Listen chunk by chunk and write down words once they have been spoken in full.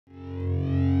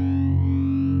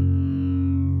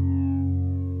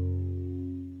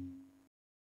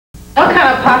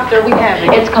kind of pasta are we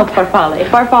having? It's called farfalle.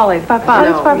 Farfalle.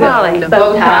 Farfalle. No, Farfalle. the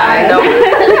bow tie. No.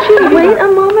 Could you wait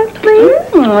a moment, please?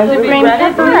 We bring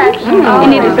peppers. You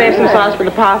need to save some sauce for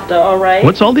the pasta, all right?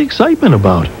 What's all the excitement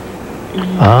about?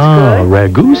 Ah,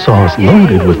 ragu sauce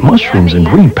loaded with mushrooms and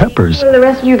green peppers. What are the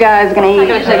rest of you guys going to eat?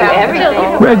 Everything.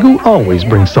 Ragu always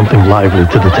brings something lively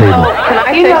to the table. Can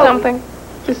I say something?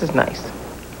 This is nice.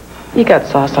 You got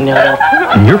sauce on your lip.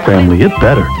 In your family, it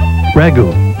better.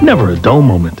 Ragu, never a dull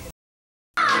moment.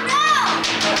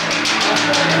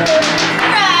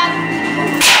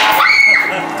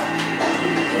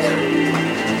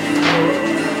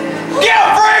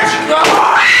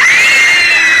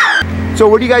 So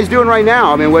what are you guys doing right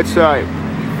now? I mean, what's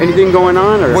anything going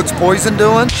on? Or? What's Poison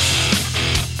doing?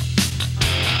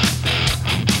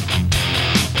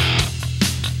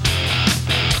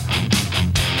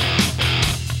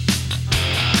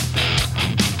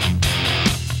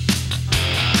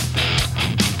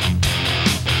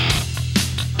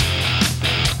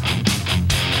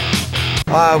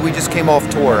 We just came off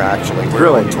tour, actually. We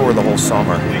were on tour the whole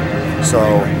summer. So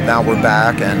now we're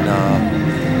back, and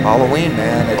Halloween,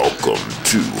 man. Welcome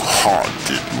to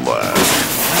Haunted Land.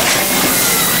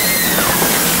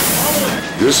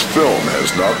 This film has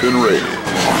not been rated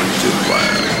Haunted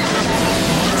Land.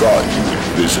 Thought you would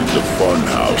visit the fun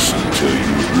house until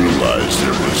you realized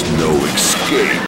there was no escape.